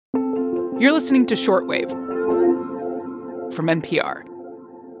You're listening to Shortwave from NPR.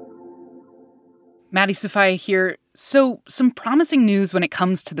 Maddie Sofia here. So, some promising news when it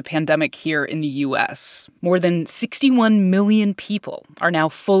comes to the pandemic here in the U.S. More than 61 million people are now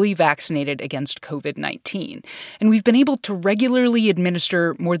fully vaccinated against COVID-19, and we've been able to regularly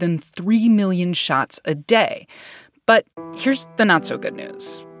administer more than 3 million shots a day. But here's the not-so-good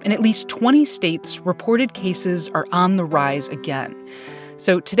news. In at least 20 states, reported cases are on the rise again.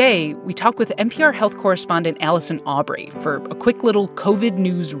 So today, we talk with NPR health correspondent Allison Aubrey for a quick little COVID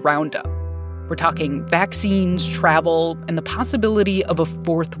news roundup. We're talking vaccines, travel, and the possibility of a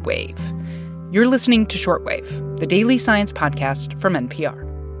fourth wave. You're listening to Shortwave, the daily science podcast from NPR.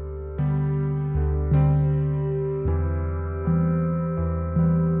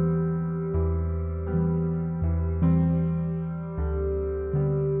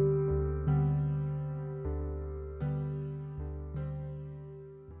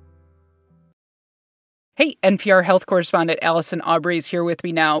 Hey, NPR health correspondent Allison Aubrey is here with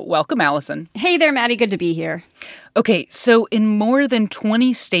me now. Welcome, Allison. Hey there, Maddie. Good to be here. Okay, so in more than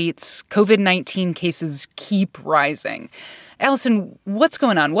 20 states, COVID-19 cases keep rising. Allison, what's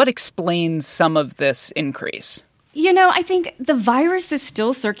going on? What explains some of this increase? You know, I think the virus is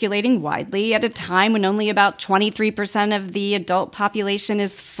still circulating widely at a time when only about 23% of the adult population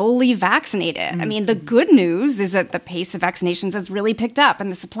is fully vaccinated. Mm-hmm. I mean, the good news is that the pace of vaccinations has really picked up,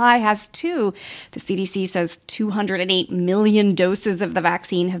 and the supply has too. The CDC says 208 million doses of the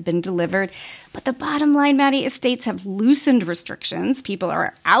vaccine have been delivered. But the bottom line, Maddie, is states have loosened restrictions. People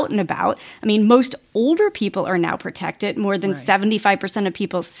are out and about. I mean, most older people are now protected. More than 75% of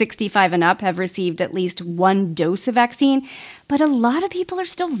people 65 and up have received at least one dose of vaccine. But a lot of people are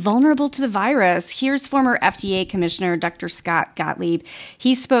still vulnerable to the virus. Here's former FDA Commissioner Dr. Scott Gottlieb.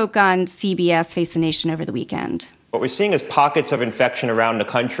 He spoke on CBS Face the Nation over the weekend. What we're seeing is pockets of infection around the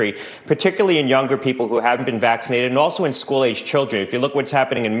country, particularly in younger people who haven't been vaccinated and also in school-age children. If you look what's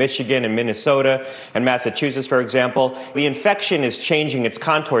happening in Michigan and Minnesota and Massachusetts, for example, the infection is changing its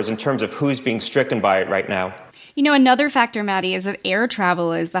contours in terms of who's being stricken by it right now. You know, another factor, Maddie, is that air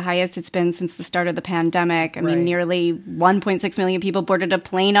travel is the highest it's been since the start of the pandemic. I mean, nearly 1.6 million people boarded a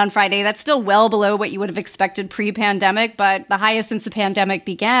plane on Friday. That's still well below what you would have expected pre-pandemic, but the highest since the pandemic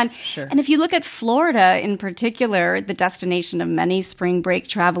began. Sure. And if you look at Florida in particular, the destination of many spring break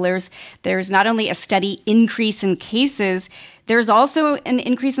travelers, there's not only a steady increase in cases, there's also an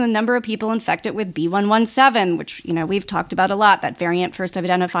increase in the number of people infected with B117, which, you know, we've talked about a lot, that variant first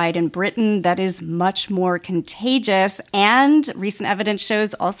identified in Britain that is much more contagious and recent evidence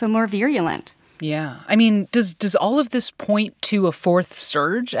shows also more virulent. Yeah. I mean, does all of this point to a fourth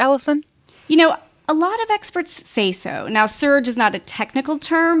surge, Allison? You know, a lot of experts say so. Now, surge is not a technical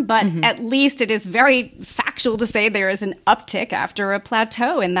term, but at least it is very factual to say there is an uptick after a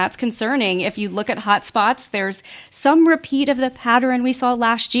plateau, and that's concerning. If you look at hotspots, there's some repeat of the pattern we saw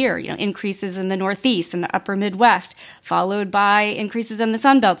last year, you know, increases in the Northeast and the upper Midwest, followed by increases in the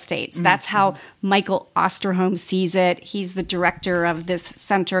Sunbelt states. That's how Michael Osterholm sees it. He's the director of this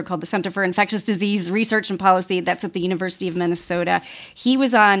center called the Center for Infectious Disease Research and Policy that's at the University of Minnesota. He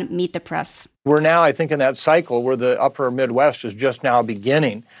was on Meet the Press. We're now, I think, in that cycle where the upper Midwest is just now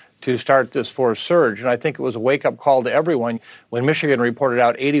beginning to start this fourth surge. And I think it was a wake-up call to everyone when Michigan reported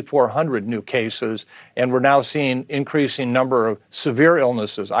out 8,400 new cases, and we're now seeing increasing number of severe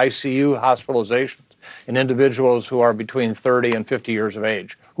illnesses, ICU hospitalizations, in individuals who are between 30 and 50 years of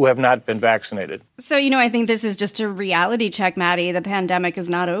age who have not been vaccinated. So, you know, I think this is just a reality check, Maddie. The pandemic is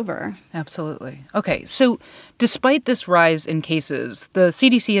not over. Absolutely. Okay, so despite this rise in cases, the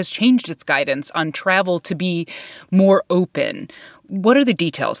CDC has changed its guidance on travel to be more open. What are the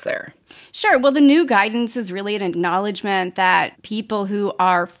details there? Sure. Well, the new guidance is really an acknowledgement that people who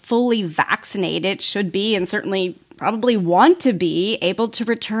are fully vaccinated should be, and certainly probably want to be, able to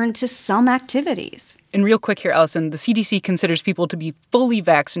return to some activities. And real quick here, Allison, the CDC considers people to be fully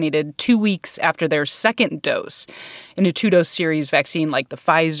vaccinated 2 weeks after their second dose in a 2-dose series vaccine like the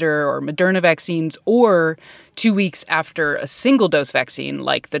Pfizer or Moderna vaccines, or 2 weeks after a single-dose vaccine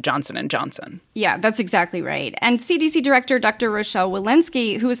like the Johnson & Johnson. Yeah, that's exactly right. And CDC Director Dr. Rochelle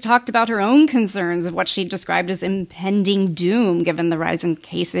Walensky, who has talked about her own concerns of what she described as impending doom given the rise in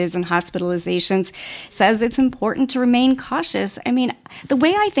cases and hospitalizations, says it's important to remain cautious. I mean, the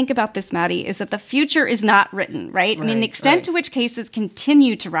way I think about this, Maddie, is that the future is not written, right? I mean, the extent to which cases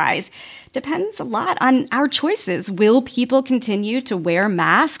continue to rise depends a lot on our choices. Will people continue to wear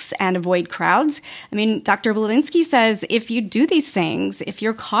masks and avoid crowds? I mean, Dr. Walensky says if you do these things, if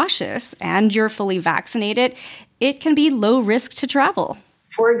you're cautious and you're fully vaccinated, it can be low risk to travel.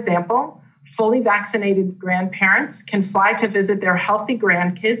 For example, Fully vaccinated grandparents can fly to visit their healthy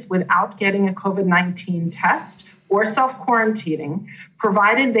grandkids without getting a COVID-19 test or self-quarantining,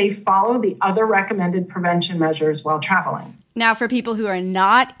 provided they follow the other recommended prevention measures while traveling. Now, for people who are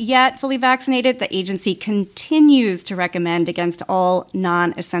not yet fully vaccinated, the agency continues to recommend against all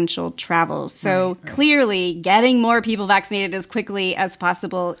non-essential travel. So clearly, getting more people vaccinated as quickly as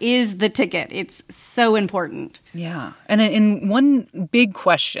possible is the ticket. It's so important. Yeah. And one big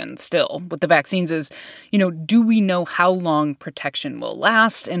question still with the vaccines is, do we know how long protection will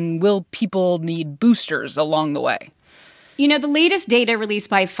last, and will people need boosters along the way? The latest data released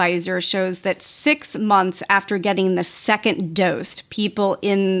by Pfizer shows that 6 months after getting the second dose, people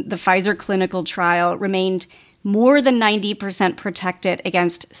in the Pfizer clinical trial remained more than 90% protected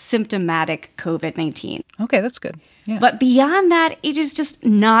against symptomatic COVID-19. Okay, that's good. Yeah. But beyond that, it is just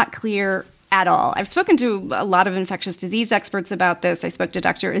not clear at all. I've spoken to a lot of infectious disease experts about this. I spoke to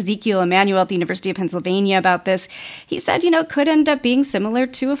Dr. Ezekiel Emanuel at the University of Pennsylvania about this. He said, it could end up being similar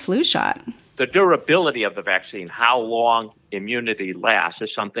to a flu shot. The durability of the vaccine, how long immunity lasts,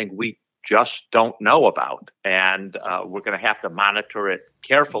 is something we just don't know about. And we're going to have to monitor it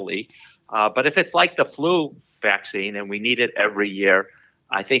carefully. But if it's like the flu vaccine and we need it every year,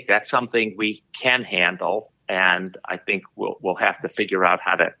 I think that's something we can handle. And I think we'll have to figure out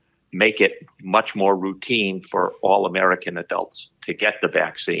how to make it much more routine for all American adults to get the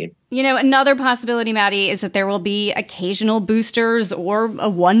vaccine. Another possibility, Maddie, is that there will be occasional boosters or a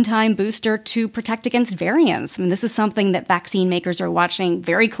one-time booster to protect against variants. This is something that vaccine makers are watching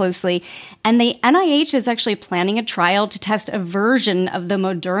very closely. And the NIH is actually planning a trial to test a version of the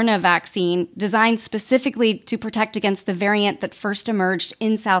Moderna vaccine designed specifically to protect against the variant that first emerged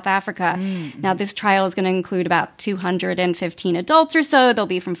in South Africa. Now, this trial is going to include about 215 adults or so. They'll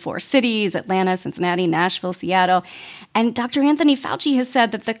be from 4 cities: Atlanta, Cincinnati, Nashville, Seattle. And Dr. Anthony Fauci has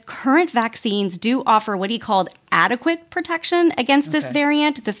said that the current vaccines do offer what he called adequate protection against this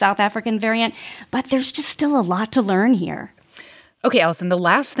variant, the South African variant, but there's just still a lot to learn here. Okay, Allison, the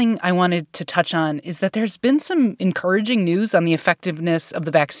last thing I wanted to touch on is that there's been some encouraging news on the effectiveness of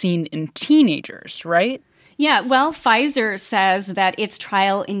the vaccine in teenagers, right? Yeah, well, Pfizer says that its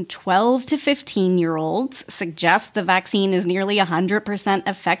trial in 12 to 15-year-olds suggests the vaccine is nearly 100%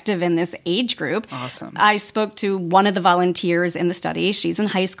 effective in this age group. Awesome. I spoke to one of the volunteers in the study. She's in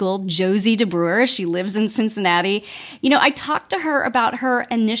high school, Josie DeBrewer. She lives in Cincinnati. I talked to her about her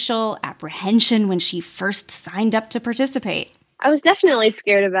initial apprehension when she first signed up to participate. I was definitely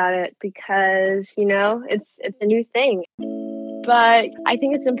scared about it because, it's a new thing. But I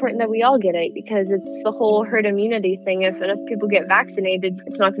think it's important that we all get it because it's the whole herd immunity thing. If enough people get vaccinated,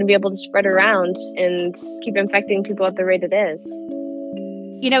 it's not going to be able to spread around and keep infecting people at the rate it is.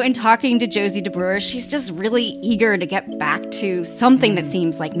 In talking to Josie DeBrewer, she's just really eager to get back to something that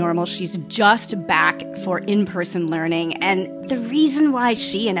seems like normal. She's just back for in-person learning. And the reason why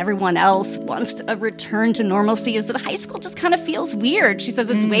she and everyone else wants a return to normalcy is that high school just kind of feels weird. She says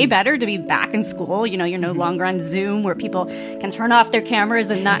it's way better to be back in school. You're no longer on Zoom where people can turn off their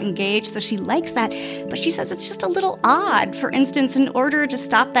cameras and not engage. So she likes that. But she says it's just a little odd. For instance, in order to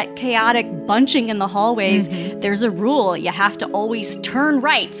stop that chaotic bunching in the hallways, there's a rule. You have to always turn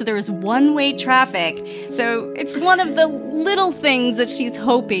right. So there's one-way traffic. So it's one of the little things that she's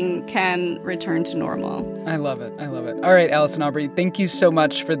hoping can return to normal. I love it. All right, Allison Aubrey, thank you so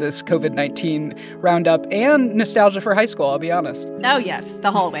much for this COVID-19 roundup and nostalgia for high school, I'll be honest. Oh, yes.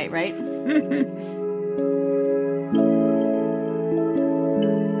 The hallway, right?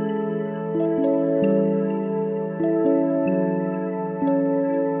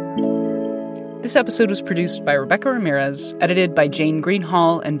 This episode was produced by Rebecca Ramirez, edited by Jane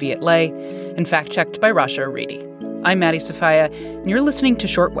Greenhall and Viet Le, and fact-checked by Rasha Aridi. I'm Maddie Sofia, and you're listening to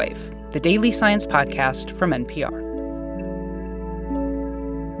Shortwave, the daily science podcast from NPR.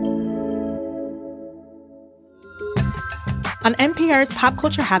 On NPR's Pop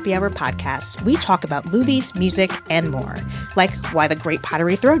Culture Happy Hour podcast, we talk about movies, music, and more, like why The Great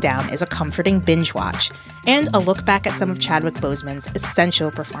Pottery Throwdown is a comforting binge watch, and a look back at some of Chadwick Boseman's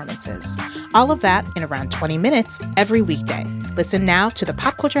essential performances. All of that in around 20 minutes every weekday. Listen now to the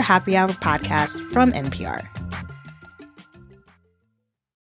Pop Culture Happy Hour podcast from NPR.